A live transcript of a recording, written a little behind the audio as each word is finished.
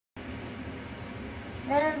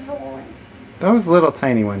There's one. Those little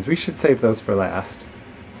tiny ones, we should save those for last.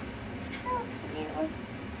 Little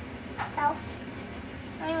South.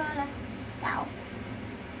 I want to see South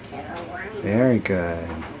Carolina. Very good.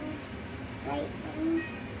 Right in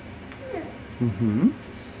here. Mm-hmm.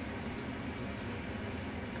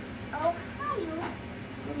 Ohio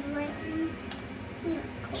is right in here.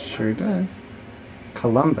 Sure does.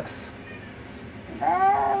 Columbus.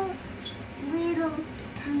 Those little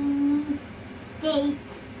tiny states.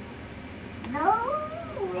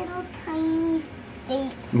 Those little tiny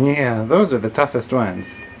states. Yeah, those are the toughest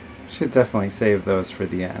ones. Should definitely save those for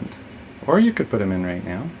the end. Or you could put them in right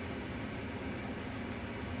now.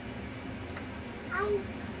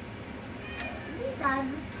 These are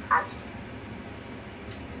the tough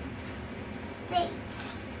states.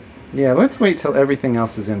 Yeah, let's wait till everything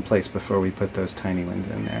else is in place before we put those tiny ones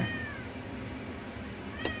in there.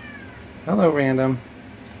 Hello, Random.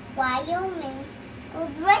 Wyoming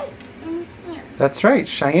goes right in here. That's right,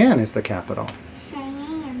 Cheyenne is the capital.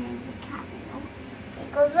 Cheyenne is the capital.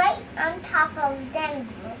 It goes right on top of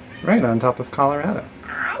Denver. Right on top of Colorado.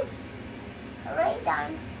 Right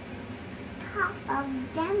on top of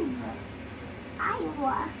Denver.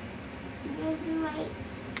 Iowa is right.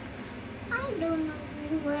 I don't know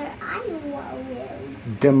where Iowa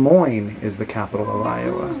lives. Des Moines is the capital of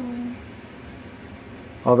Iowa.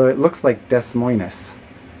 Although it looks like Des Moines.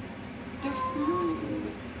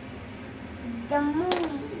 Des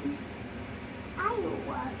Moines,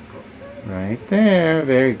 Iowa. Right there,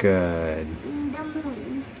 very good. Des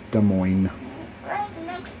Moines. Des Moines. Right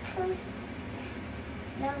next to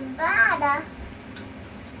Nevada.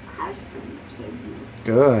 Carson City.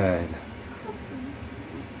 Good.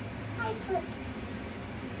 I put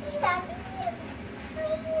these are tiny.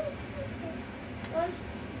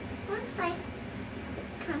 Once I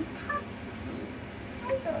Kentucky, I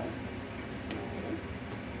don't know.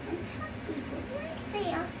 Kentucky was right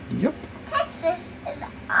there. Yep. Texas is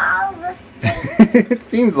all the states. It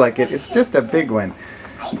seems like it. It's just a big one.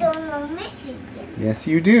 I don't know Michigan. Yes,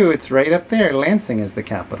 you do. It's right up there. Lansing is the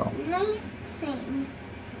capital. Lansing.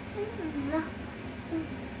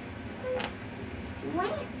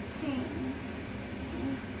 Lansing.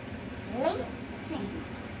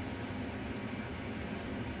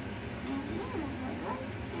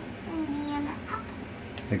 Indiana up.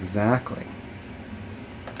 Exactly.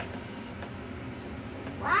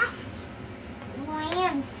 West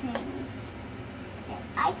Lansing.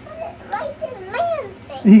 I put it right in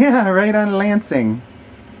Lansing. Yeah, right on Lansing.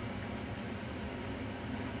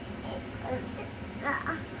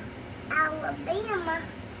 Alabama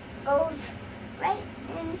goes right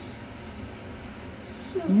in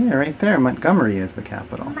here. Yeah, right there. Montgomery is the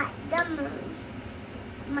capital. Montgomery.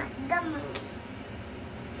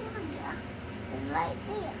 Georgia is right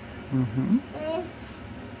there. Mm-hmm. It's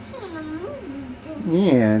kind of moved.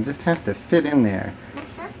 Yeah, it just has to fit in there.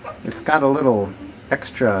 Mississippi. It's got a little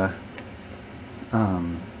extra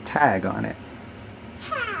tag on it.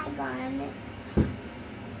 Tag on it.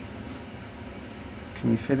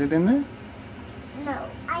 Can you fit it in there? No,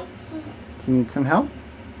 I can't. Do you need some help?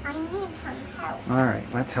 I need some help. All right,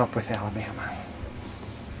 let's help with Alabama.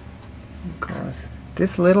 Of course,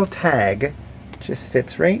 this little tag just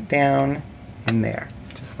fits right down in there,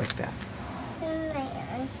 just like that. In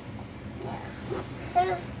there. Yeah.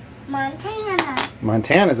 There's Montana.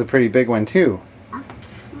 Montana's a pretty big one too. A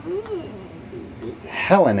pretty big.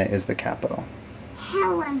 Helena is the capital.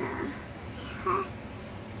 Helena.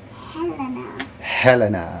 Helena.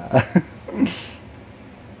 Helena.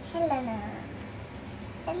 Helena.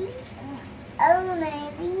 Oh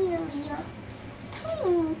my little,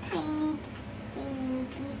 tiny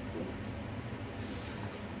pieces.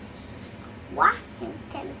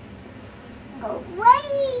 Washington. Go way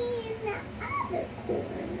in the other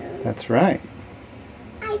corner. That's right.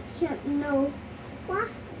 I can't know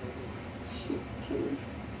Washington.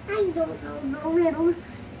 I don't know the little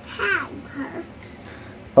tag part.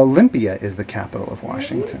 Olympia is the capital of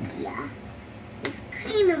Washington. Olympia. It's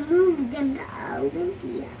kind of moved into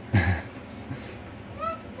Olympia.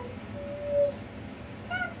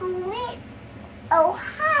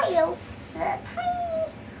 Ohio, the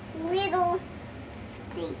tiny little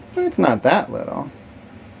state. It's not that little.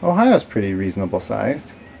 Ohio's pretty reasonable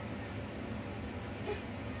sized.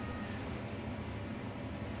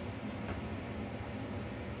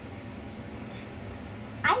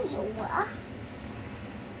 Iowa.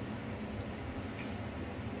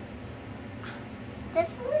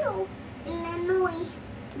 This little Illinois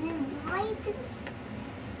is right in.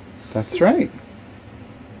 That's right.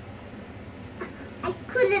 I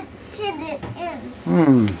couldn't fit it in.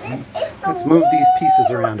 Let's move these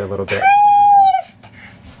pieces around a little bit.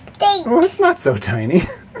 state. Oh, it's not so tiny.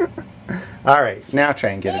 All right, now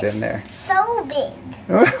try and get it in there. So big.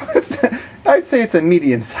 I'd say it's a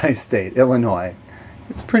medium-sized state, Illinois.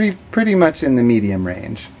 It's pretty much in the medium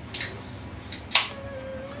range.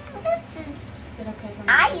 This is Is it okay for me?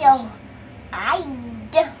 Idaho.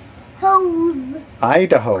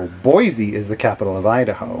 Idaho. Boise is the capital of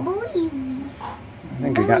Idaho. Boise. I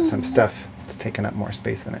think we got some stuff that's taking up more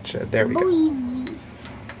space than it should. There we go. Boise.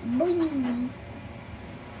 Boise.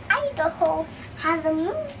 Idaho has a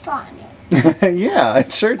moose on it. Yeah,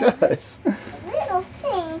 it sure does. The little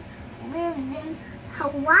thing lives in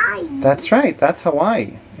Hawaii. That's right. That's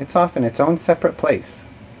Hawaii. It's off in its own separate place.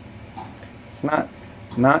 It's not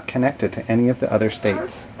connected to any of the other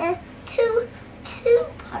states. Two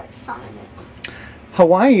parts on it.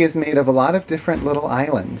 Hawaii is made of a lot of different little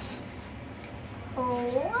islands.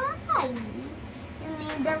 Hawaii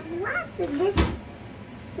is made of lots of different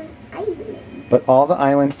islands. But all the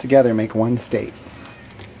islands together make one state.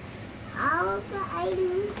 All the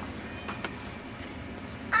islands.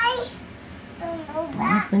 I don't know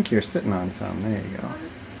I that. think you're sitting on some. There you go.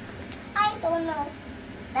 I don't know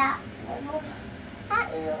that little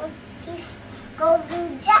piece goes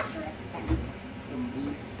in Jefferson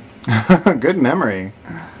City. Good memory.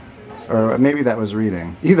 Or maybe that was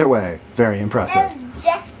reading. Either way, very impressive. There's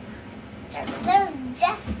Jefferson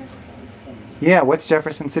City. Yeah, what's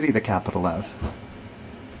Jefferson City the capital of?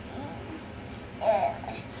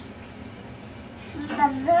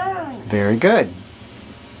 Missouri. Very good.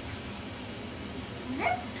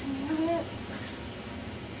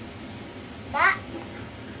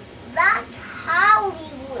 That's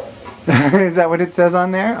Hollywood. Is that what it says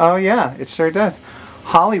on there? Oh yeah, it sure does.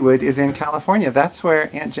 Hollywood is in California. That's where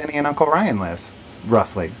Aunt Jenny and Uncle Ryan live,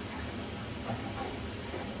 roughly.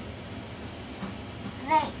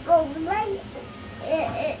 That goes right.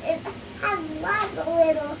 It has lots of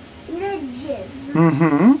little ridges.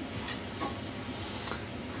 Mm-hmm.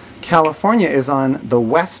 California is on the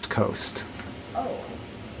west coast. Oh.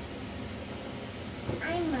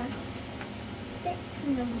 I'm a fix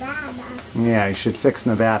Nevada. Yeah, you should fix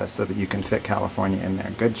Nevada so that you can fit California in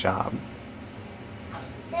there. Good job.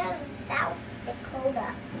 There's South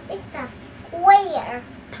Dakota. It's a square.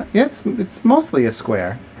 Yeah, it's mostly a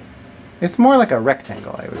square. It's more like a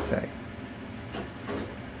rectangle, I would say.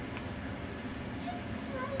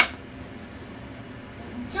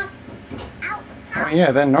 Jump Oh outside.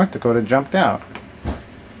 yeah, then North Dakota jumped out.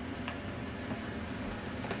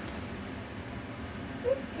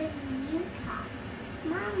 This is Utah.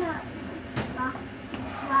 Mama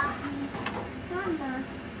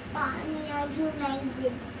bought me a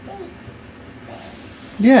United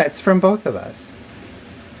States Yeah, it's from both of us.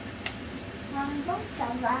 from both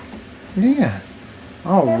of us. Yeah.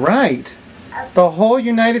 All right. The whole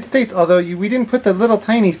United States, although we didn't put the little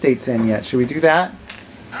tiny states in yet. Should we do that?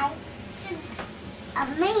 I should. A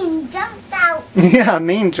man jumped out. Yeah,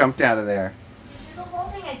 Maine jumped out of there. Is the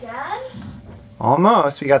whole thing again?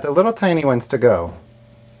 Almost. We got the little tiny ones to go.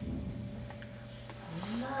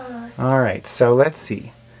 Almost. All right, so let's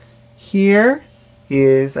see. Here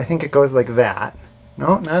is, I think it goes like that.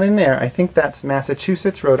 No, not in there. I think that's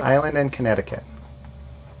Massachusetts, Rhode Island, and Connecticut.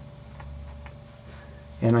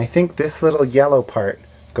 And I think this little yellow part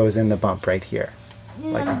goes in the bump right here,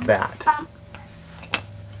 like that. Bump.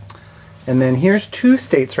 And then here's two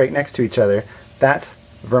states right next to each other. That's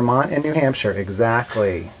Vermont and New Hampshire,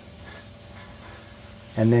 exactly.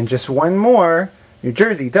 And then just one more, New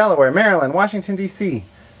Jersey, Delaware, Maryland, Washington, D.C.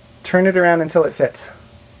 Turn it around until it fits.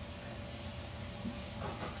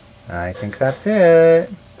 I think that's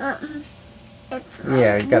it. It's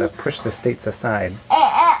Yeah, right you gotta push the states aside.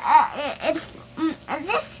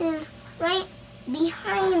 This is right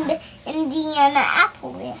behind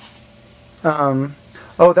Indianapolis.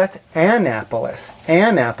 Oh, that's Annapolis.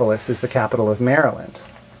 Annapolis is the capital of Maryland.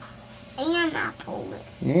 Annapolis.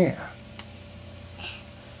 Yeah,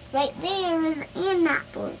 Right there is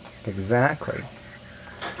Annapolis. exactly.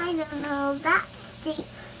 I don't know that state.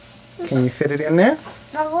 Can you fit it in there?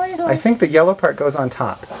 The little, I think the yellow part goes on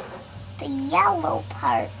top. the yellow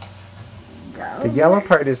part. The yellow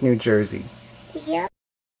part is New Jersey.